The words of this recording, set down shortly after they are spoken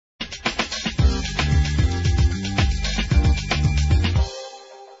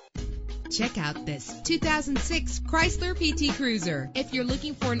Check out this 2006 Chrysler PT Cruiser. If you're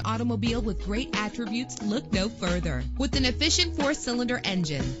looking for an automobile with great attributes, look no further. With an efficient 4-cylinder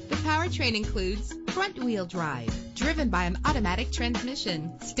engine, the powertrain includes front-wheel drive, driven by an automatic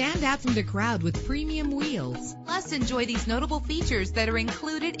transmission. Stand out from the crowd with premium wheels. Plus, enjoy these notable features that are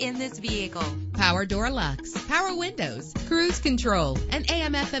included in this vehicle: power door locks, power windows, cruise control, an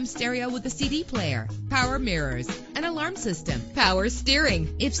AM/FM stereo with a CD player, power mirrors, an alarm system, power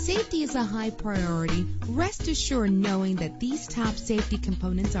steering. If safety is a high priority, rest assured knowing that these top safety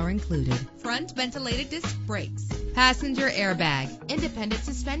components are included: front ventilated disc brakes, passenger airbag, independent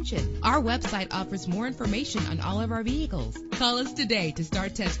suspension. Our website offers more information on all of our vehicles. Call us today to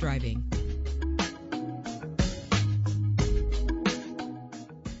start test driving.